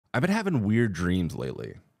I've been having weird dreams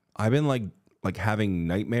lately. I've been like having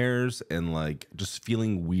nightmares and like just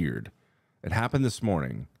feeling weird. It happened this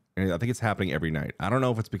morning, and I think it's happening every night. I don't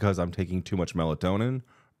know if it's because I'm taking too much melatonin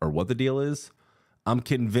or what the deal is. I'm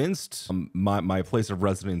convinced my place of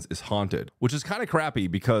residence is haunted, which is kind of crappy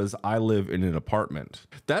because I live in an apartment.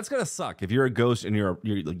 That's gonna suck if you're a ghost and you're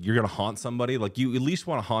gonna haunt somebody. Like, you at least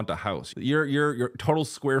want to haunt a house. Your total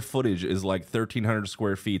square footage is like 1,300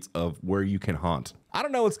 square feet of where you can haunt. I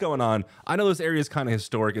don't know what's going on. I know this area is kind of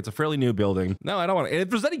historic. It's a fairly new building. No, I don't want to. And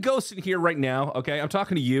if there's any ghosts in here right now, okay, I'm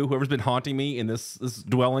talking to you, whoever's been haunting me in this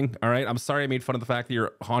dwelling. All right, I'm sorry I made fun of the fact that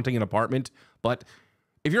you're haunting an apartment, but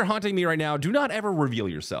if you're haunting me right now, do not ever reveal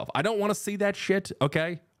yourself. I don't want to see that shit,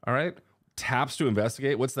 okay? All right? Taps to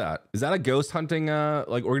investigate. What's that? Is that a ghost hunting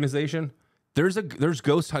like organization? There's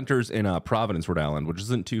ghost hunters in Providence, Rhode Island, which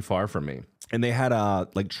isn't too far from me. And they had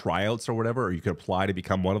like tryouts or whatever, or you could apply to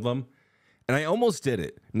become one of them. And I almost did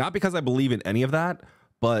it. Not because I believe in any of that,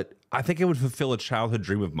 but I think it would fulfill a childhood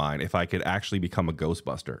dream of mine if I could actually become a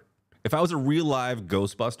Ghostbuster. If I was a real live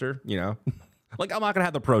Ghostbuster, you know? Like, I'm not gonna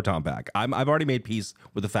have the proton pack. I've already made peace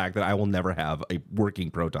with the fact that I will never have a working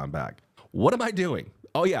proton pack. What am I doing?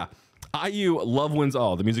 Oh yeah, IU Love Wins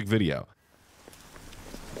All, the music video.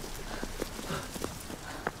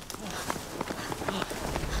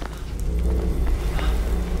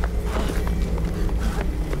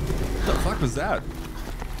 What the fuck was that?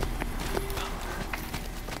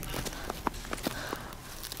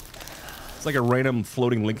 It's like a random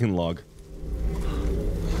floating Lincoln log.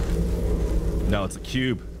 No, it's a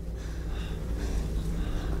cube.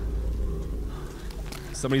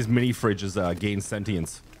 Somebody's mini fridge has gained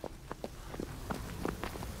sentience.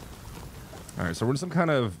 All right, so we're in some kind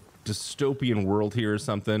of dystopian world here or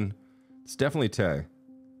something. It's definitely Tay.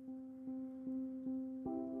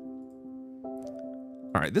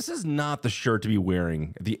 All right, this is not the shirt to be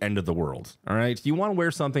wearing at the end of the world. All right, you want to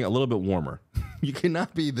wear something a little bit warmer. You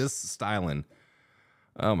cannot be this styling.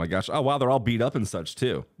 Oh my gosh. Oh wow, they're all beat up and such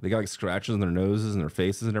too. They got like scratches on their noses and their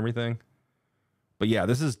faces and everything. But yeah,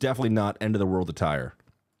 this is definitely not end of the world attire.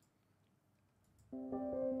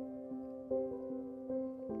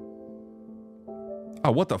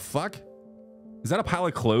 Oh, what the fuck? Is that a pile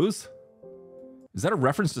of clothes? Is that a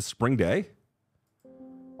reference to Spring Day?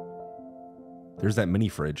 There's that mini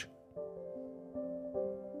fridge.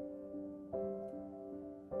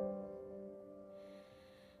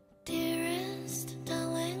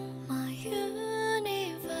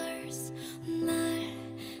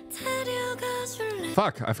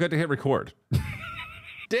 Fuck, I forgot to hit record.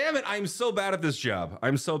 Damn it, I'm so bad at this job.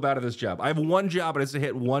 I'm so bad at this job. I have one job and it's to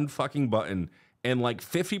hit one fucking button, and like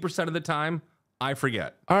 50% of the time, I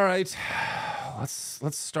forget. All right, let's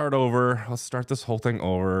start over. Let's start this whole thing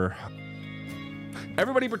over.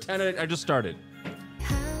 Everybody pretend I just started.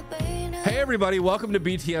 Hey everybody, welcome to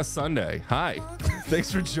BTS Sunday. Hi, thanks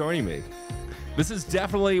for joining me. This is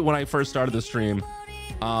definitely when I first started the stream.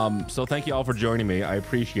 So thank you all for joining me. I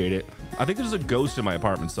appreciate it. I think there's a ghost in my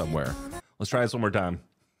apartment somewhere. Let's try this one more time.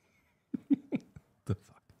 The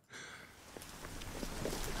fuck?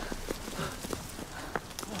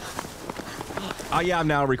 Oh yeah, I'm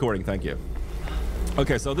now recording. Thank you.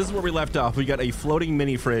 Okay, so this is where we left off. We got a floating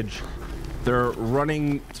mini fridge. They're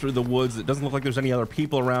running through the woods. It doesn't look like there's any other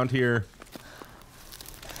people around here.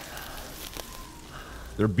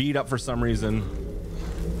 They're beat up for some reason.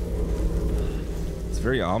 It's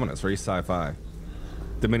very ominous, very sci-fi.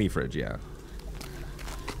 The mini fridge, yeah.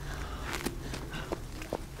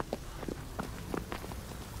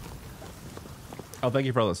 Oh, thank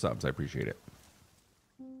you for all the subs. I appreciate it.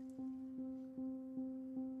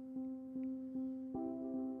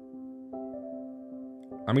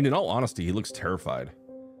 I mean, in all honesty, he looks terrified.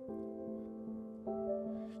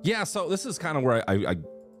 Yeah, so this is kind of where I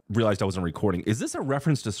realized I wasn't recording. Is this a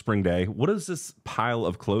reference to Spring Day? What is this pile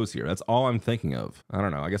of clothes here? That's all I'm thinking of. I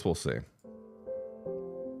don't know. I guess we'll see.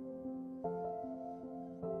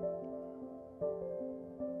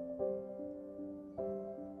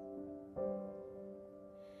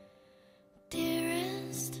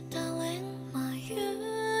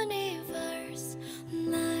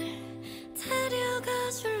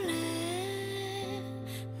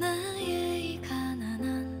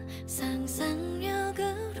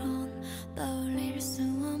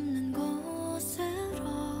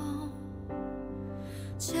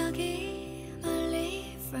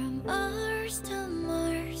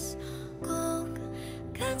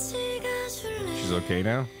 She's okay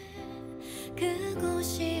now?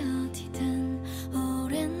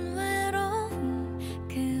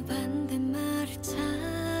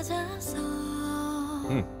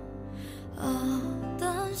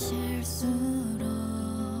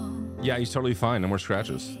 Yeah, he's totally fine. No more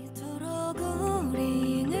scratches.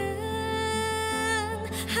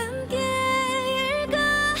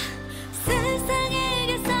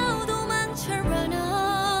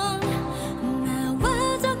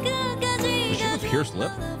 Does she have a pierced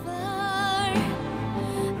lip?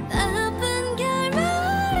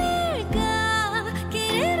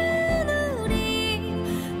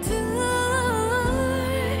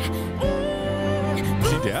 Is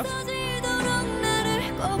she deaf?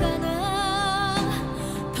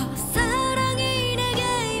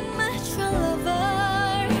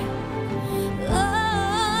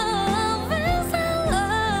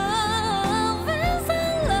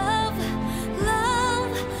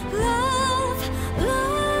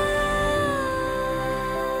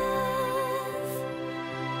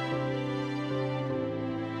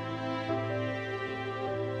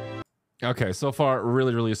 Okay, so far,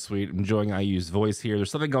 really, really sweet. Enjoying IU's voice here. There's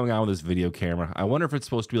something going on with this video camera. I wonder if it's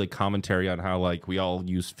supposed to be like commentary on how like we all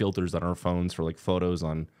use filters on our phones for like photos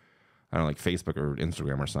on, I don't know, like Facebook or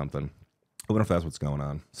Instagram or something. I wonder if that's what's going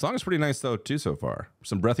on. Song is pretty nice though too so far.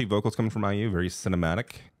 Some breathy vocals coming from IU, very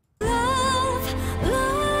cinematic.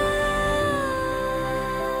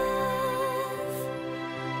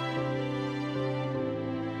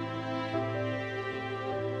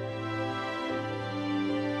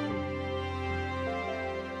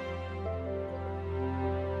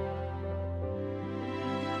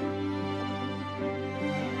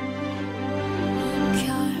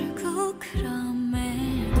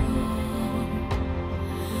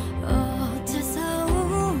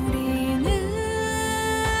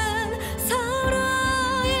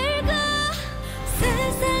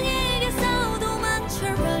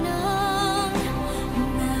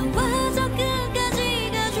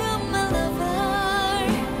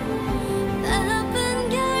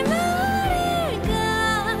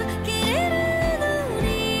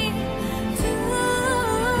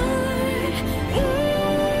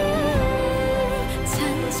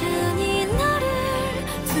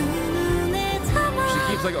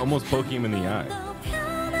 Like almost poking him in the eye.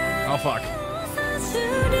 Oh fuck.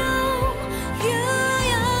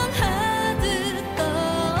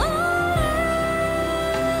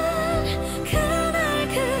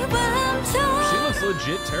 She looks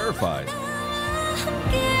legit terrified.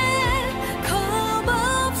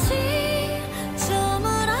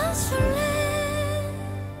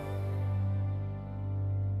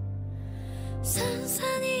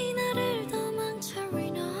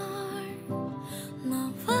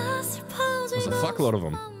 There's a fuckload of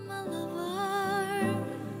them.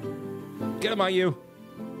 Get him, IU.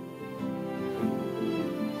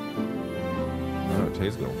 Oh,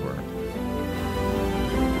 Tay's going for her.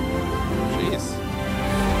 Jeez.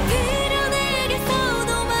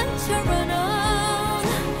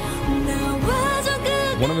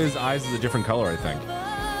 One of his eyes is a different color, I think.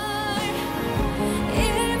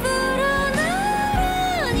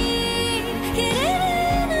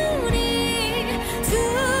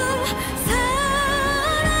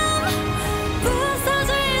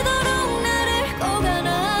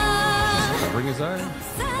 His eye?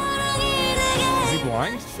 Is he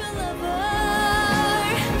blind?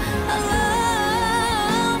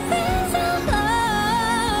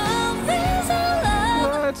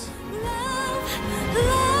 What?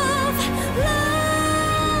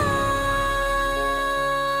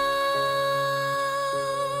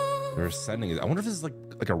 They're ascending it. I wonder if this is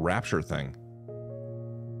like a rapture thing.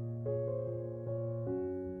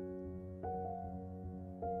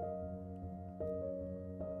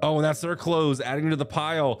 Oh, and that's their clothes adding to the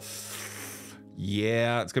pile.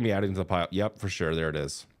 Yeah, it's gonna be adding to the pile. Yep, for sure. There it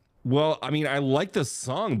is. Well, I mean, I like this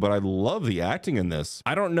song, but I love the acting in this.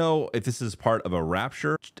 I don't know if this is part of a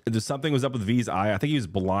rapture. There's something was up with V's eye. I think he was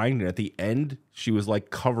blind, and at the end, she was like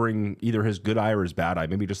covering either his good eye or his bad eye,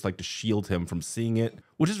 maybe just like to shield him from seeing it,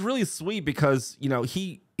 which is really sweet because, you know,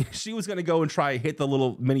 she was gonna go and try hit the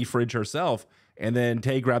little mini fridge herself, and then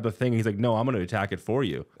Tay grabbed the thing, and he's like, "No, I'm gonna attack it for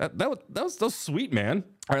you." That was sweet, man.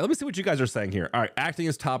 All right, let me see what you guys are saying here. All right, acting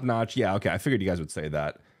is top notch. Yeah, okay, I figured you guys would say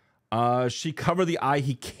that. She covered the eye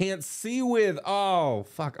he can't see with. Oh,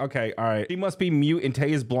 fuck. Okay, all right. She must be mute and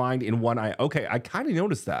Tay is blind in one eye. Okay, I kind of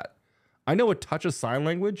noticed that. I know a touch of sign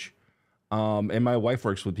language, and my wife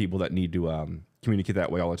works with people that need to communicate that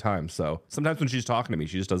way all the time. So sometimes when she's talking to me,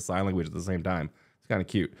 she just does sign language at the same time. It's kind of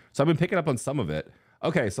cute. So I've been picking up on some of it.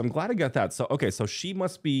 Okay, so I'm glad I got that. So, okay, so she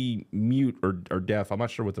must be mute or deaf. I'm not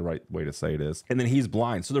sure what the right way to say it is. And then he's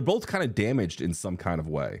blind. So they're both kind of damaged in some kind of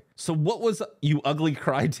way. So what was You Ugly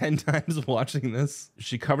cried 10 times watching this?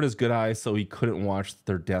 She covered his good eye so he couldn't watch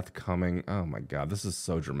their death coming. Oh my God, this is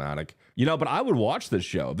so dramatic. You know, but I would watch this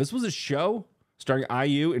show. If this was a show, starring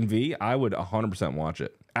IU and V, I would 100% watch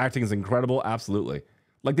it. Acting is incredible, absolutely.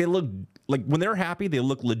 Like they look like when they're happy, they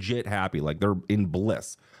look legit happy, like they're in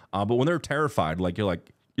bliss. But when they're terrified,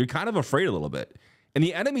 you're kind of afraid a little bit. And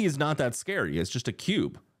the enemy is not that scary. It's just a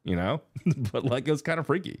cube, you know? But like it was kind of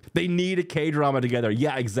freaky. They need a K-drama together.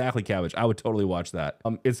 Yeah, exactly, Cabbage. I would totally watch that.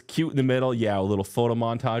 It's cute in the middle. Yeah, a little photo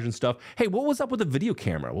montage and stuff. Hey, what was up with the video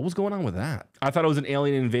camera? What was going on with that? I thought it was an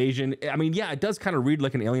alien invasion. I mean, yeah, it does kind of read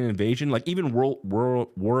like an alien invasion. Like even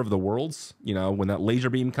War of the Worlds, you know, when that laser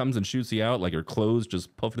beam comes and shoots you out, like your clothes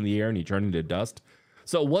just puff in the air and you turn into dust.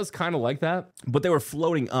 So it was kind of like that, but they were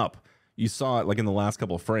floating up. You saw it like in the last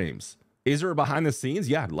couple of frames. Is there a behind the scenes?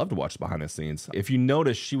 Yeah, I'd love to watch behind the scenes. If you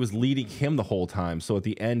notice, she was leading him the whole time. So at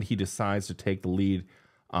the end, he decides to take the lead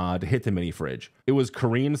to hit the mini fridge. It was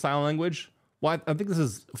Korean sign language. Well, I think this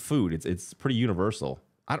is food. It's pretty universal.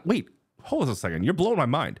 Wait, hold on a second. You're blowing my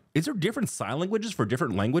mind. Is there different sign languages for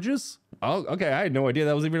different languages? Oh, okay. I had no idea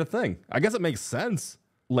that was even a thing. I guess it makes sense.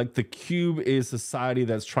 Like the cube is society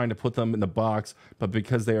that's trying to put them in the box, but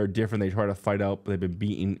because they are different, they try to fight out, but they've been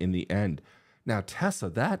beaten in the end. Now, Tessa,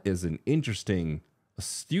 that is an interesting,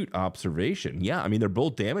 astute observation. Yeah, I mean, they're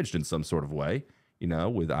both damaged in some sort of way, you know,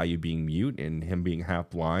 with IU being mute and him being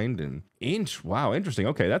half blind. And wow, interesting.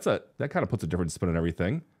 Okay, that kind of puts a different spin on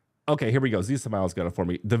everything. Okay, here we go. Z Smiles got it for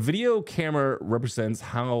me. The video camera represents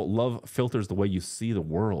how love filters the way you see the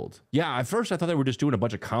world. Yeah, at first I thought they were just doing a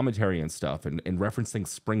bunch of commentary and stuff and referencing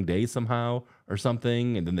Spring Day somehow or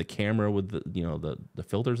something. And then the camera with the, you know, the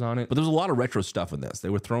filters on it. But there's a lot of retro stuff in this. They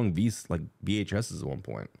were throwing VHSs at one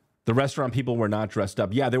point. The restaurant people were not dressed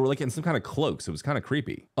up. Yeah, they were like in some kind of cloaks. It was kind of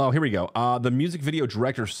creepy. Oh, here we go. The music video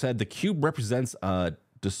director said the cube represents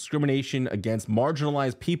discrimination against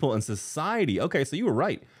marginalized people in society. Okay, so you were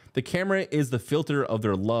right. The camera is the filter of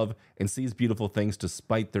their love and sees beautiful things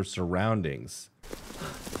despite their surroundings.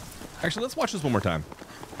 Actually, let's watch this one more time.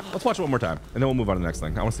 Let's watch it one more time, and then we'll move on to the next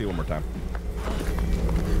thing. I want to see it one more time.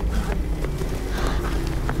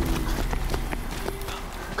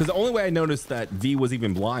 Because the only way I noticed that V was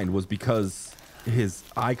even blind was because his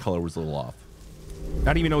eye color was a little off. I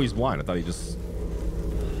didn't even know he's blind. I thought he just...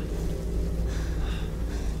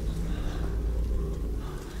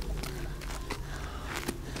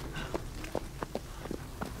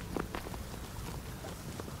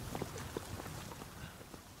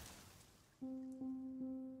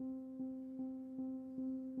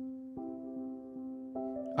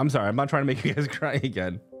 I'm sorry, I'm not trying to make you guys cry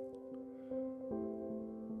again.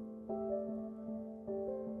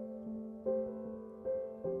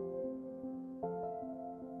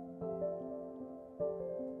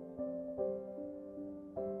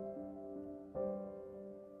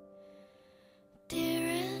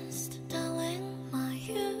 Dearest darling, my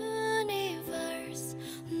universe,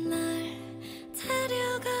 날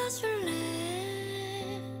데려가 줄래?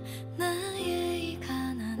 나의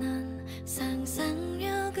가난한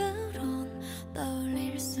상상력으론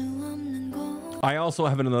떠올릴 수 없는 곳. I also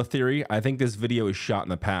have another theory. I think this video is shot in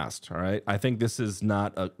the past. All right. I think this is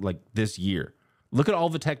not like this year. Look at all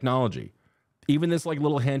the technology, even this like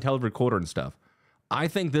little handheld recorder and stuff. I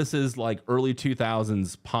think this is like early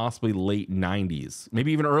 2000s, possibly late 90s,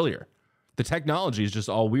 maybe even earlier. The technology is just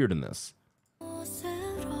all weird in this.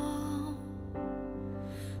 곳으로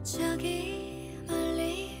저기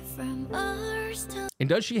멀리 from Earth to And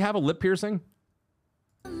does she have a lip piercing?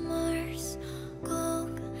 Mars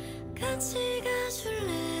꼭 같이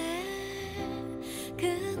가줄래?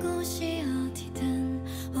 그곳이 어디든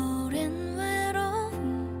오랜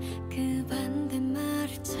외로움 그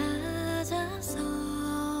반대말을 찾아서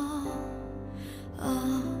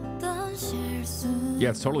어떤 실수 Yeah,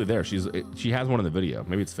 it's totally there. She has one in the video.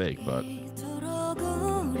 Maybe it's fake, but 이토록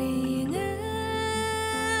우리는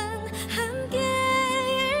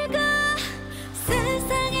함께일까?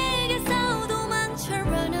 세상에게서도 많죠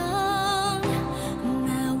run on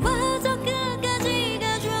나와 저 끝까지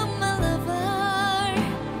가줘 my lover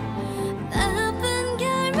나쁜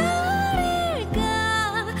결말일까?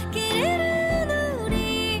 길 잃은 우리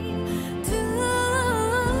둘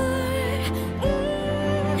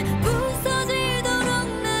부서지도록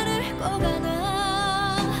나를 꼭 안아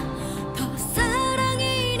더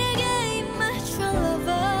사랑이 내게 임하죠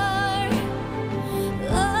lover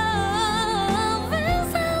love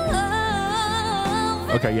is a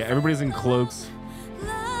love okay. Yeah, everybody's in cloaks.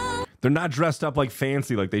 They're not dressed up like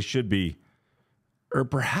fancy like they should be. Or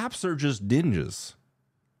perhaps they're just ninjas.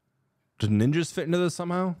 Do ninjas fit into this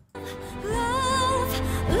somehow?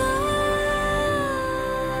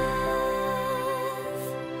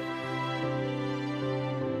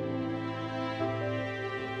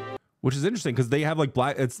 love which is interesting because they have like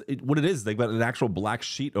black. What it is. They've got an actual black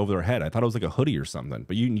sheet over their head. I thought it was like a hoodie or something,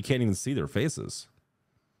 but you can't even see their faces.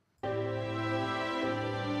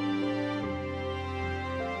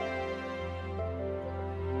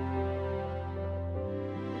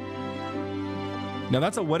 Now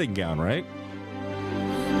that's a wedding gown, right?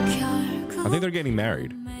 I think they're getting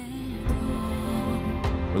married.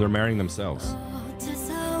 Or they're marrying themselves.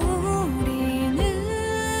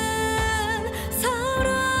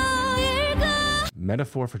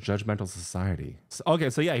 Metaphor for judgmental society. Okay,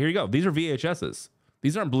 so yeah, here you go. These are VHSs.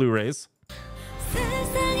 These aren't Blu-rays.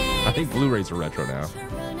 I think Blu-rays are retro now.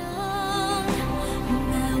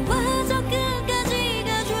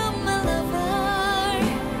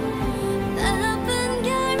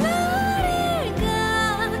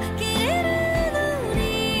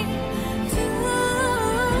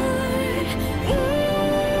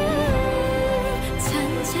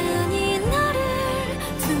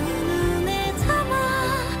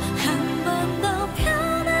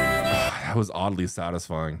 That was oddly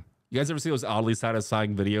satisfying. You guys ever see those oddly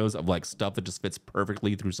satisfying videos of like stuff that just fits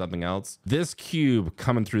perfectly through something else? This cube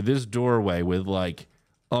coming through this doorway with like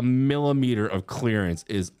a millimeter of clearance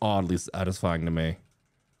is oddly satisfying to me.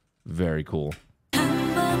 Very cool. Yeah,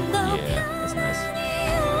 that's nice.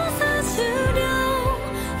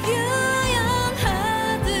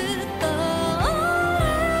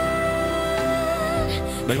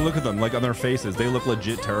 Like, look at them, like on their faces, they look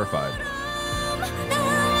legit terrified.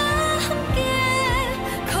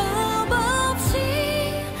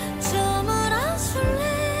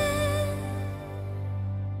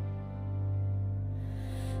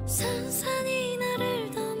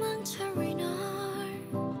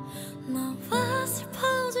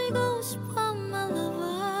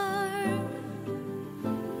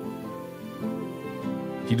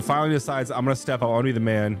 He finally decides, I'm gonna step up, I wanna be the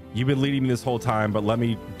man. You've been leading me this whole time, but let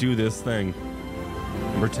me do this thing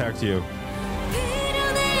and protect you.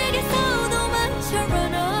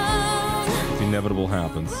 The inevitable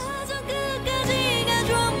happens.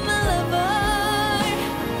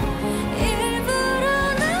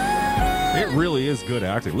 It really is good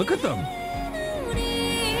acting. Look at them.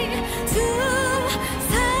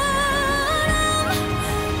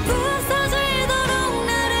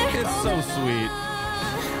 It's so sweet.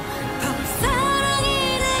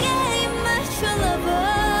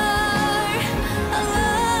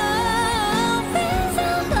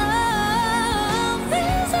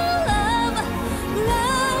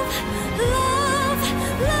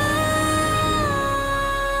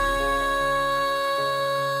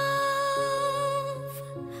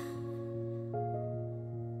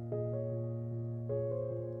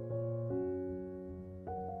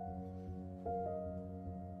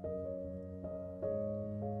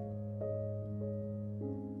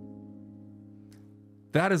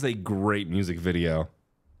 That is a great music video.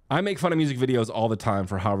 I make fun of music videos all the time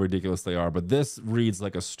for how ridiculous they are, but this reads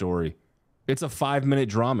like a story. It's a 5-minute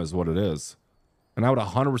drama is what it is. And I would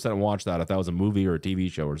 100% watch that if that was a movie or a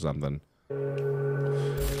TV show or something.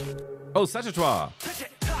 Oh, Sacha Toi.